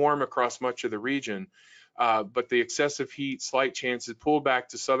remain warm across much of the region. But the excessive heat, slight chances, pulled back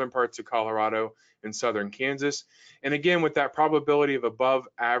to southern parts of Colorado and southern Kansas. And again, with that probability of above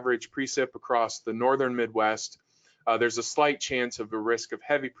average precip across the northern Midwest, there's a slight chance of a risk of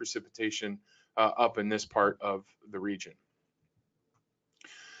heavy precipitation up in this part of the region.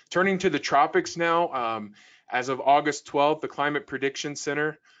 Turning to the tropics now, as of August 12th, the Climate Prediction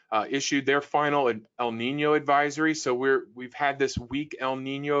Center issued their final El Nino advisory. So we've had this weak El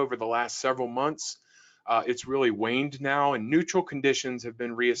Nino over the last several months. It's really waned now, and neutral conditions have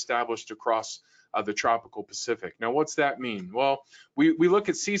been reestablished across the tropical Pacific. Now, what's that mean? Well, we look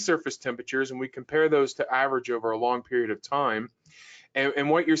at sea surface temperatures and we compare those to average over a long period of time. And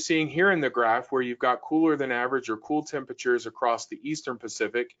what you're seeing here in the graph, where you've got cooler than average or cool temperatures across the eastern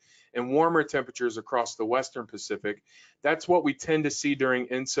Pacific and warmer temperatures across the western Pacific, that's what we tend to see during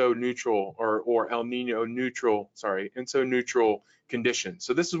ENSO neutral or El Nino neutral, ENSO neutral conditions.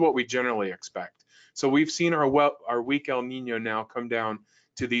 So this is what we generally expect. So we've seen our weak El Nino now come down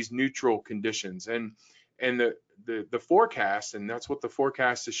to these neutral conditions. And the forecast, and that's what the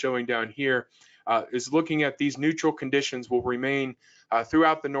forecast is showing down here, is looking at these neutral conditions will remain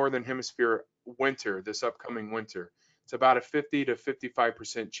throughout the northern hemisphere winter, this upcoming winter. It's about a 50 to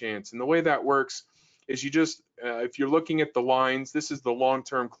 55% chance. And the way that works is you just, if you're looking at the lines, this is the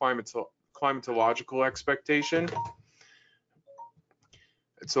long-term climatological expectation.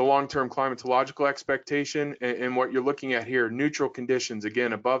 It's a long-term climatological expectation. And what you're looking at here, neutral conditions,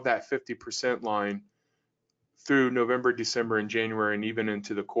 again, above that 50% line through November, December, and January, and even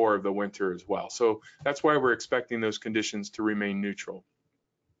into the core of the winter as well. So that's why we're expecting those conditions to remain neutral.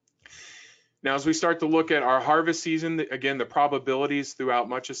 Now, as we start to look at our harvest season, again, the probabilities throughout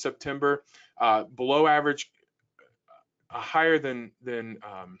much of September, below average, an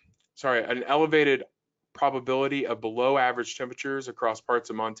elevated probability of below average temperatures across parts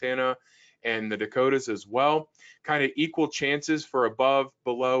of Montana and the Dakotas as well. Kind of equal chances for above,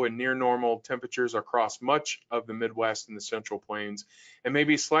 below, and near normal temperatures across much of the Midwest and the Central Plains, and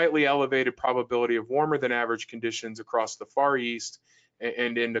maybe slightly elevated probability of warmer than average conditions across the Far East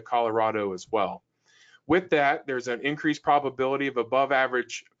and into Colorado as well. With that, there's an increased probability of above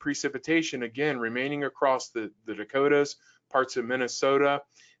average precipitation, again, remaining across the Dakotas, parts of Minnesota,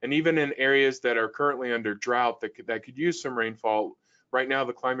 and even in areas that are currently under drought that could use some rainfall. Right now,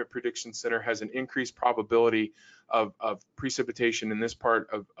 the Climate Prediction Center has an increased probability of precipitation in this part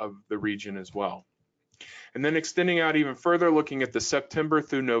of the region as well. And then extending out even further, looking at the September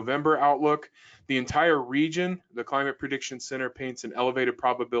through November outlook, the entire region, the Climate Prediction Center paints an elevated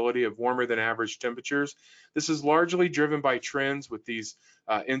probability of warmer than average temperatures. This is largely driven by trends with these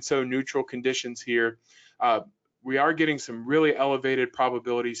ENSO neutral conditions here. We are getting some really elevated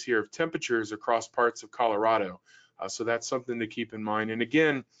probabilities here of temperatures across parts of Colorado. So that's something to keep in mind. And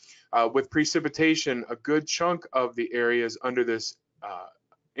again, with precipitation, a good chunk of the areas under this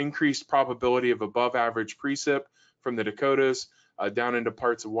increased probability of above average precip from the Dakotas down into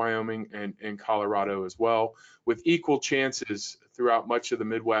parts of Wyoming and Colorado as well, with equal chances throughout much of the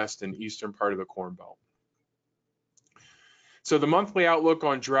Midwest and eastern part of the Corn Belt. So the monthly outlook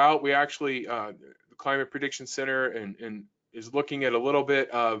on drought, we actually, the Climate Prediction Center and is looking at a little bit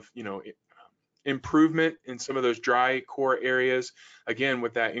of, improvement in some of those dry core areas. Again,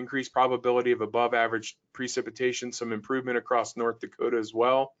 with that increased probability of above average precipitation, some improvement across North Dakota as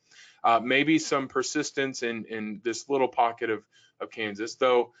well. Maybe some persistence in this little pocket of Kansas,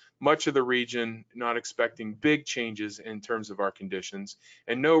 though much of the region not expecting big changes in terms of our conditions,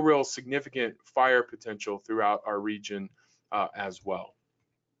 and no real significant fire potential throughout our region as well.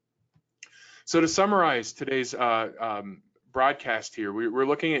 So to summarize today's broadcast here, we're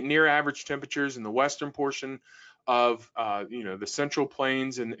looking at near average temperatures in the western portion of the Central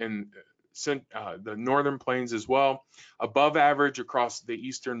Plains and the northern plains as well, above average across the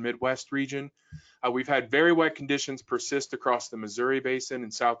eastern Midwest region. We've had very wet conditions persist across the Missouri Basin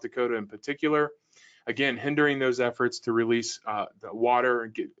and South Dakota in particular, again hindering those efforts to release the water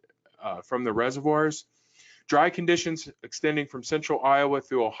and get from the reservoirs. Dry conditions extending from central Iowa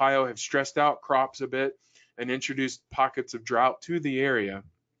through Ohio have stressed out crops a bit and introduced pockets of drought to the area.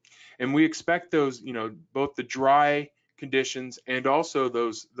 And we expect those, both the dry conditions and also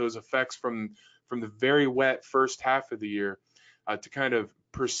those effects from the very wet first half of the year to kind of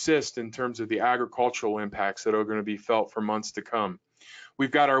persist in terms of the agricultural impacts that are going to be felt for months to come.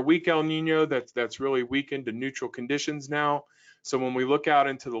 We've got our weak El Nino that's really weakened to neutral conditions now. So when we look out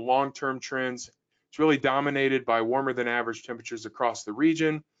into the long-term trends, it's really dominated by warmer than average temperatures across the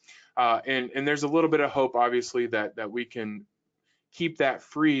region. And there's a little bit of hope, obviously, that we can keep that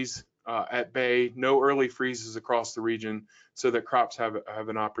freeze at bay, no early freezes across the region, so that crops have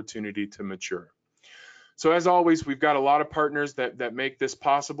an opportunity to mature. So as always, we've got a lot of partners that make this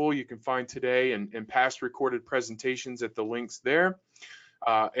possible. You can find today and past recorded presentations at the links there,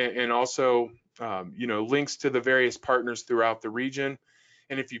 and also links to the various partners throughout the region.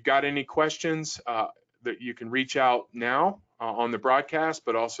 And if you've got any questions, that you can reach out now on the broadcast,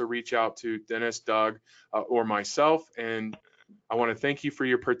 but also reach out to Dennis, Doug, or myself. And I want to thank you for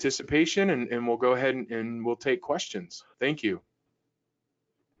your participation, and we'll go ahead and we'll take questions. Thank you.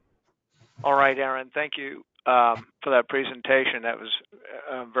 All right, Aaron, thank you for that presentation. That was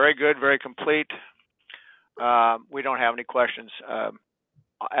very good, very complete. We don't have any questions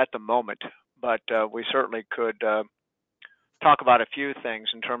at the moment, but we certainly could talk about a few things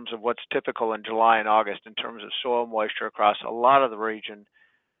in terms of what's typical in July and August in terms of soil moisture across a lot of the region.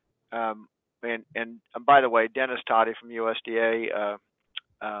 And by the way, Dennis Toddy from USDA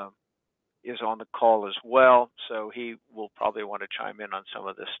is on the call as well, so he will probably want to chime in on some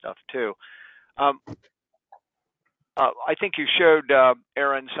of this stuff too. I think you showed,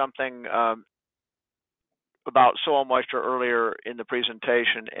 Aaron, something about soil moisture earlier in the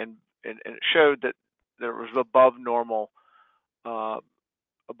presentation, and it showed that there was above normal soil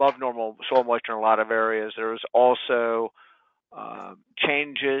moisture in a lot of areas. There was also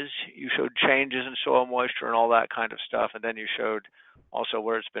changes. You showed changes in soil moisture and all that kind of stuff, and then you showed also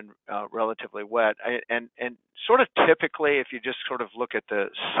where it's been relatively wet. And sort of typically, if you just sort of look at the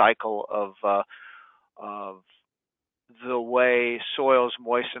cycle of the way soils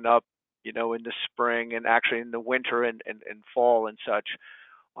moisten up, in the spring and actually in the winter and fall and such,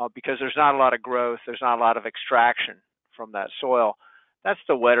 because there's not a lot of growth, there's not a lot of extraction from that soil. That's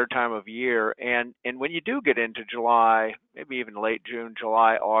the wetter time of year. And when you do get into July, maybe even late June,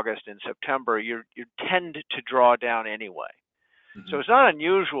 July, August, and September, you tend to draw down anyway. Mm-hmm. So it's not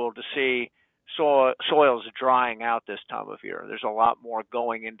unusual to see soils drying out this time of year. There's a lot more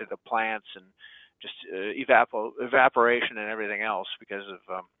going into the plants and just evaporation and everything else because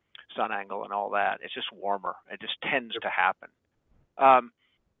of sun angle and all that. It's just warmer. It just tends to happen.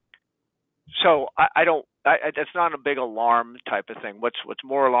 So that's not a big alarm type of thing. What's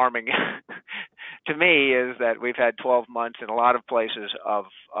more alarming to me is that we've had 12 months in a lot of places of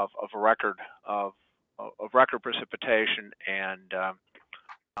record precipitation, and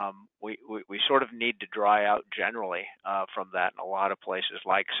we sort of need to dry out generally from that in a lot of places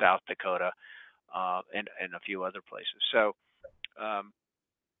like South Dakota and a few other places. So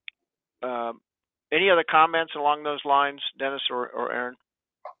any other comments along those lines, Dennis or Aaron?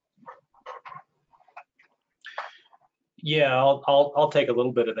 Yeah, I'll take a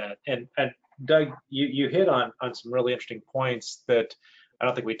little bit of that. And Doug, you hit on some really interesting points that I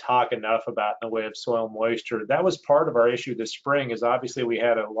don't think we talk enough about in the way of soil moisture. That was part of our issue this spring, is obviously we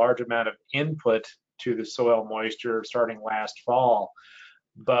had a large amount of input to the soil moisture starting last fall,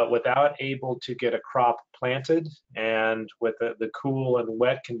 but without able to get a crop planted and with the cool and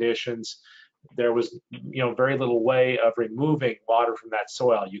wet conditions, there was very little way of removing water from that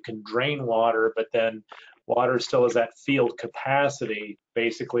soil. You can drain water, but then water still has that field capacity.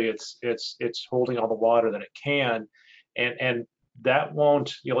 Basically, it's holding all the water that it can, and that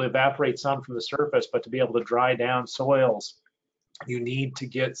won't, you'll evaporate some from the surface, but to be able to dry down soils, you need to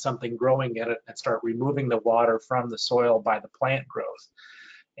get something growing in it and start removing the water from the soil by the plant growth.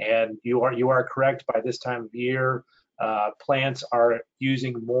 And you are correct. By this time of year, plants are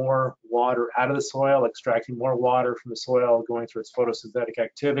using more water out of the soil, extracting more water from the soil, going through its photosynthetic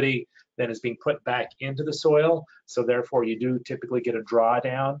activity than is being put back into the soil. So therefore, you do typically get a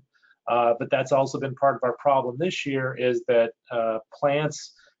drawdown. But that's also been part of our problem this year, is that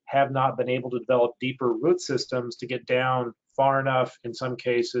plants have not been able to develop deeper root systems to get down far enough, in some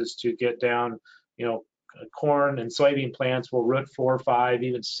cases, to get down, corn and soybean plants will root 4, 5,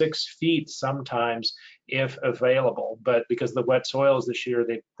 even 6 feet sometimes if available. But because of the wet soils this year,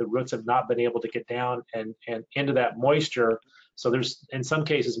 the roots have not been able to get down and into that moisture. So there's, in some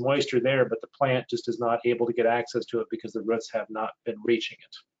cases, moisture there, but the plant just is not able to get access to it because the roots have not been reaching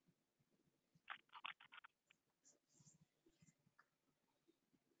it.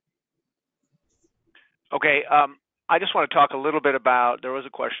 Okay, I just want to talk a little bit about, there was a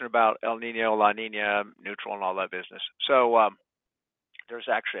question about El Nino, La Nina, neutral, and all that business. So there's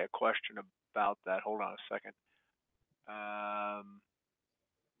actually a question about that. Hold on a second.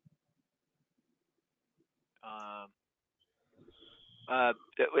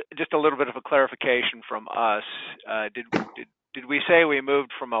 Just a little bit of a clarification from us. Did we say we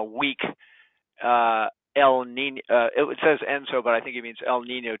moved from a week El Nino. It says ENSO, but I think it means El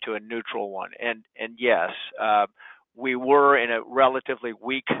Nino to a neutral one. And yes, we were in a relatively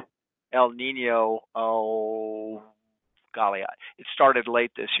weak El Nino. Oh, golly, it started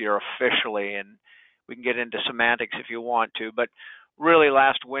late this year officially, and we can get into semantics if you want to. But really,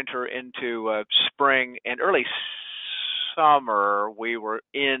 last winter into spring and early summer, we were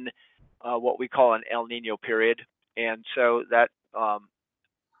in what we call an El Nino period, and so that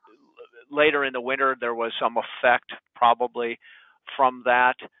later in the winter there was some effect probably from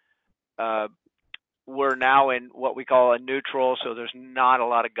that. We're now in what we call a neutral, so there's not a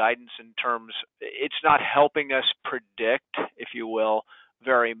lot of guidance in terms. It's not helping us predict, if you will,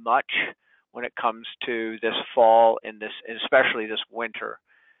 very much when it comes to this fall and this, especially this winter.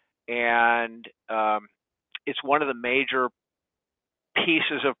 And it's one of the major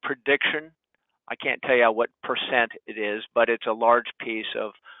pieces of prediction. I can't tell you what percent it is, but it's a large piece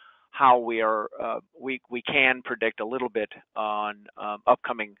of how we are. We can predict a little bit on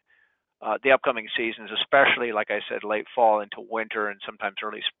the upcoming seasons, especially, like I said, late fall into winter and sometimes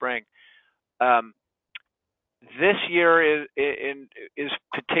early spring. This year is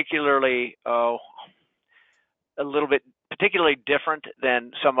particularly a little bit particularly different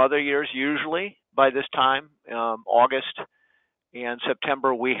than some other years. Usually by this time, August and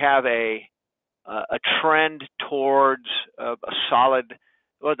September, we have a trend towards a solid,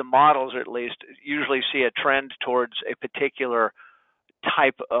 or the models at least usually see a trend towards a particular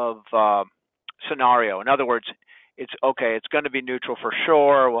type of scenario. In other words, it's okay, it's going to be neutral for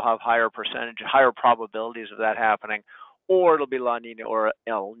sure. We'll have higher probabilities of that happening, or it'll be La Nina or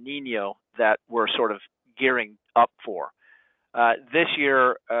El Nino that we're sort of gearing up for. This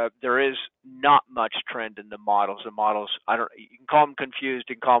year, there is not much trend in the models. The models, you can call them confused,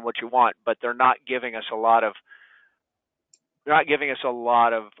 you can call them what you want, but they're not giving us a lot of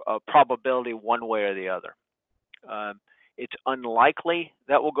probability one way or the other. It's unlikely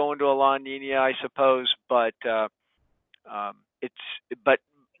that we'll go into a La Nina, I suppose, but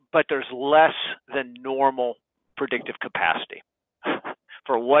there's less than normal predictive capacity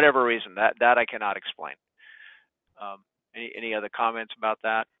for whatever reason. That I cannot explain. Any other comments about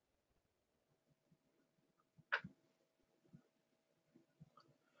that?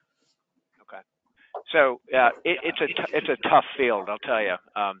 Okay. So it's a tough field, I'll tell you.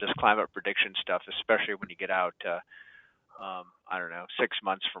 This climate prediction stuff, especially when you get out, 6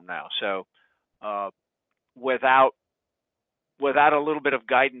 months from now. So without a little bit of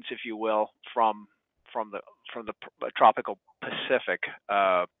guidance, if you will, from the tropical Pacific,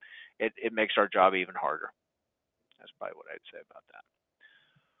 it makes our job even harder. That's probably what I'd say about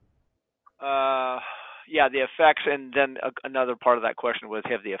that. Yeah, the effects, and then another part of that question was,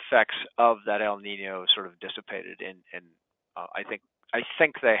 have the effects of that El Nino sort of dissipated? And I think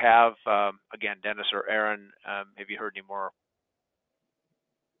they have. Again, Dennis or Aaron, have you heard any more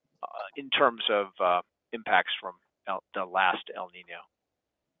in terms of impacts from the last El Nino?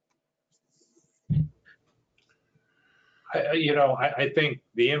 I think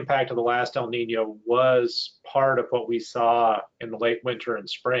the impact of the last El Nino was part of what we saw in the late winter and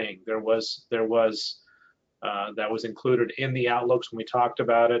spring. There was that was included in the outlooks when we talked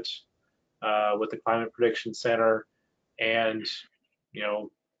about it with the Climate Prediction Center. And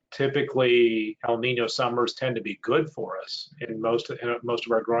typically El Nino summers tend to be good for us in most of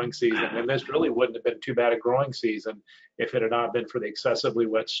our growing season. And this really wouldn't have been too bad a growing season if it had not been for the excessively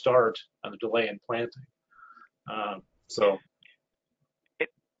wet start and the delay in planting.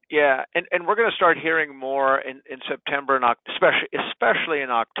 Yeah, and we're going to start hearing more in September and especially in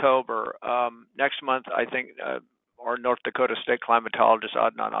October. Next month, I think our North Dakota state climatologist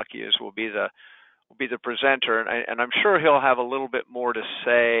Adnan Akiz will be the presenter, and I'm sure he'll have a little bit more to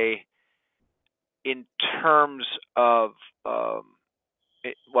say in terms of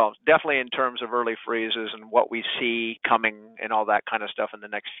definitely in terms of early freezes and what we see coming and all that kind of stuff in the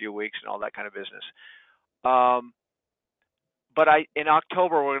next few weeks and all that kind of business. But in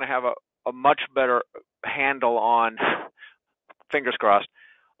October, we're going to have a much better handle on, fingers crossed,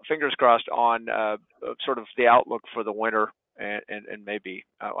 on sort of the outlook for the winter and maybe,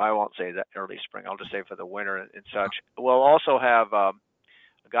 I won't say that early spring, I'll just say for the winter and such. We'll also have a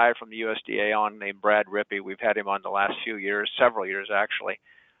guy from the USDA on named Brad Rippey. We've had him on the last few years, several years actually.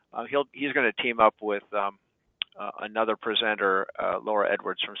 He's going to team up with another presenter, Laura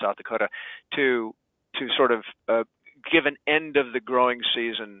Edwards from South Dakota, to sort of give an end of the growing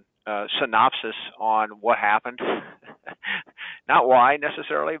season synopsis on what happened, not why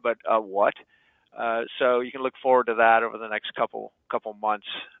necessarily, but what. So you can look forward to that over the next couple months.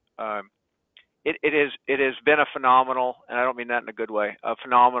 It has been a phenomenal, and I don't mean that in a good way, a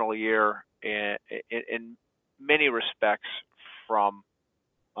phenomenal year in many respects from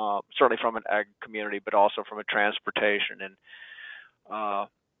certainly from an ag community, but also from a transportation and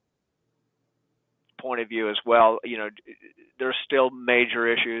point of view as well. You know, there's still major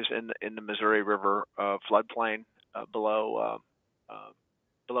issues in the Missouri River floodplain below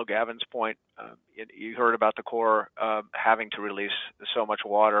Gavin's Point. You heard about the Corps having to release so much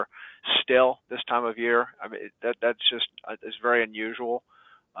water still this time of year. I mean, that's just it's very unusual.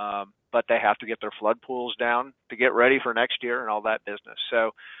 But they have to get their flood pools down to get ready for next year and all that business.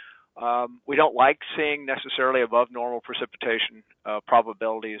 So we don't like seeing necessarily above normal precipitation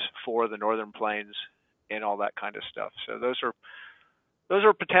probabilities for the northern plains and all that kind of stuff. So those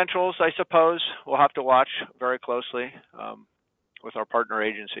are potentials, I suppose. We'll have to watch very closely with our partner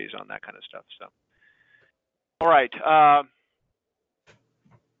agencies on that kind of stuff. So, all right,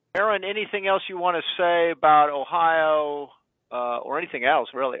 Aaron, anything else you want to say about Ohio or anything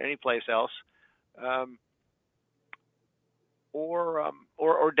else, really, any place else? Or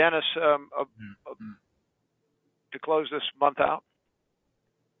Dennis, to close this month out?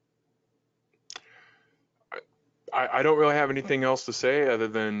 I don't really have anything else to say other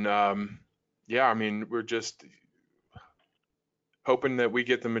than, yeah, I mean, we're just hoping that we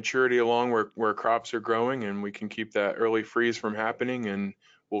get the maturity along where crops are growing and we can keep that early freeze from happening, and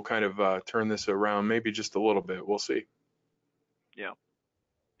we'll kind of turn this around maybe just a little bit. We'll see. Yeah.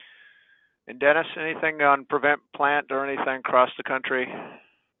 And Dennis, anything on prevent plant or anything across the country?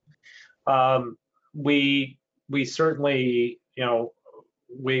 We certainly, you know,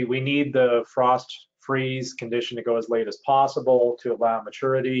 we need the frost freeze condition to go as late as possible to allow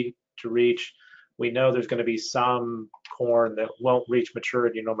maturity to reach. We know there's going to be some corn that won't reach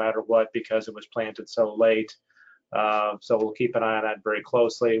maturity no matter what because it was planted so late. So we'll keep an eye on that very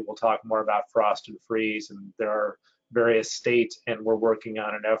closely. We'll talk more about frost and freeze, and there are various states, and we're working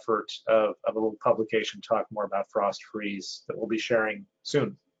on an effort of a little publication talk more about frost freeze that we'll be sharing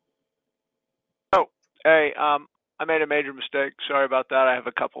soon. Oh, hey, I made a major mistake. Sorry about that. I have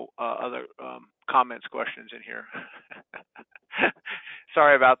a couple other comments, questions in here.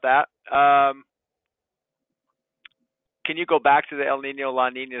 Sorry about that. Can you go back to the El Nino La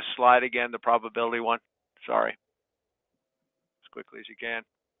Nina slide again, the probability one? Sorry. As quickly as you can.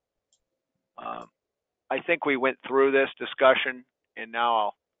 I think we went through this discussion, and now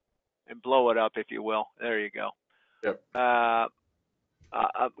I'll blow it up, if you will. There you go. Yep.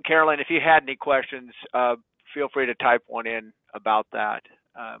 Carolyn, if you had any questions, feel free to type one in about that.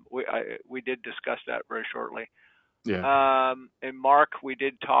 We did discuss that very shortly. Yeah. And Mark, we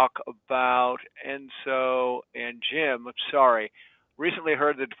did talk about Enso and Jim. I'm sorry. Recently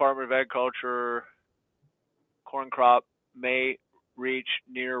heard the Department of Agriculture corn crop may reach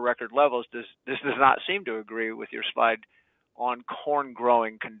near record levels. This does not seem to agree with your slide on corn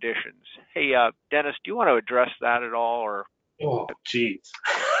growing conditions. Hey, Dennis, do you want to address that at all, or? Oh, geez.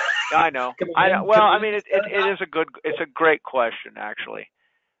 I know. Well, I mean, it's a great question, actually.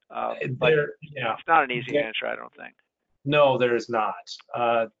 But it's not an easy answer, I don't think. No, there is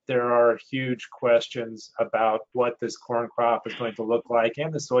not. There are huge questions about what this corn crop is going to look like,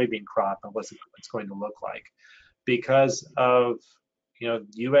 and the soybean crop and what it's going to look like, because of, you know,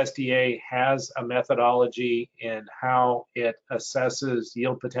 USDA has a methodology in how it assesses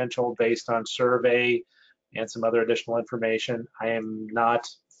yield potential based on survey and some other additional information. I am not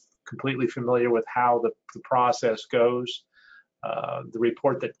completely familiar with how the process goes. The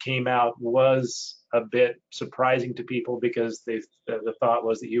report that came out was a bit surprising to people because the thought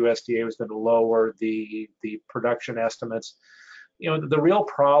was that USDA was going to lower the production estimates. You know, the real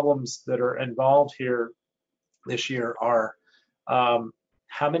problems that are involved here this year are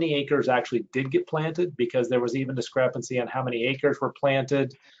how many acres actually did get planted, because there was even discrepancy on how many acres were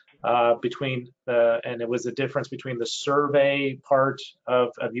planted and it was a difference between the survey part of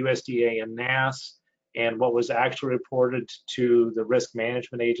USDA and NASS and what was actually reported to the risk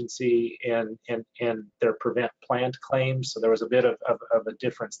management agency and their prevent plant claims. So there was a bit of a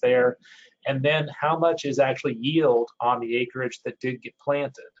difference there. And then how much is actually yield on the acreage that did get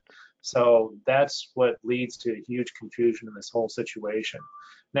planted. So that's what leads to huge confusion in this whole situation.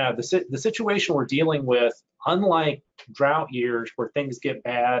 Now, the situation we're dealing with, unlike drought years where things get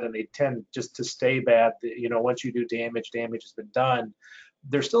bad and they tend just to stay bad, you know, once you do damage has been done,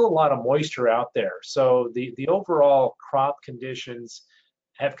 there's still a lot of moisture out there. So the overall crop conditions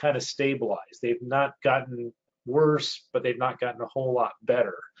have kind of stabilized. They've not gotten worse, but they've not gotten a whole lot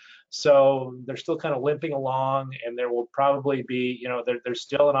better. So they're still kind of limping along, and there will probably be, you know, there's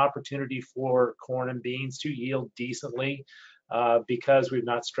still an opportunity for corn and beans to yield decently because we've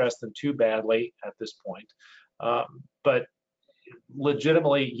not stressed them too badly at this point. But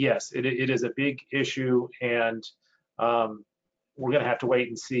legitimately, yes, it is a big issue, and we're going to have to wait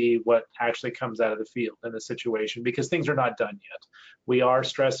and see what actually comes out of the field in the situation, because things are not done yet. We are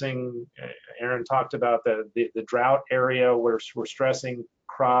stressing, Aaron talked about the drought area. We're stressing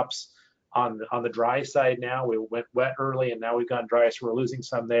crops on the dry side now. We went wet early, and now we've gone dry, so we're losing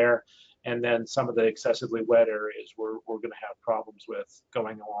some there. And then some of the excessively wet areas we're going to have problems with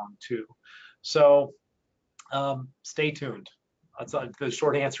going along too. So stay tuned. The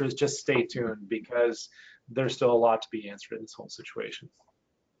short answer is just stay tuned, because there's still a lot to be answered in this whole situation.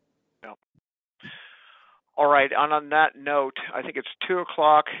 Yeah. All right. And on that note, I think it's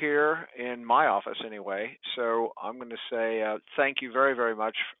 2:00 here in my office anyway. So I'm going to say thank you very, very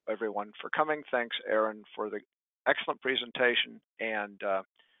much, everyone, for coming. Thanks, Aaron, for the excellent presentation. And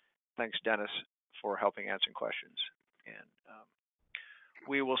thanks, Dennis, for helping answer questions. And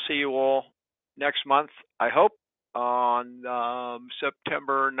we will see you all next month, I hope, on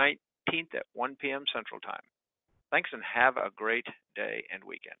September 19th at 1 p.m. Central Time. Thanks, and have a great day and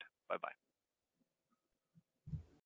weekend. Bye-bye.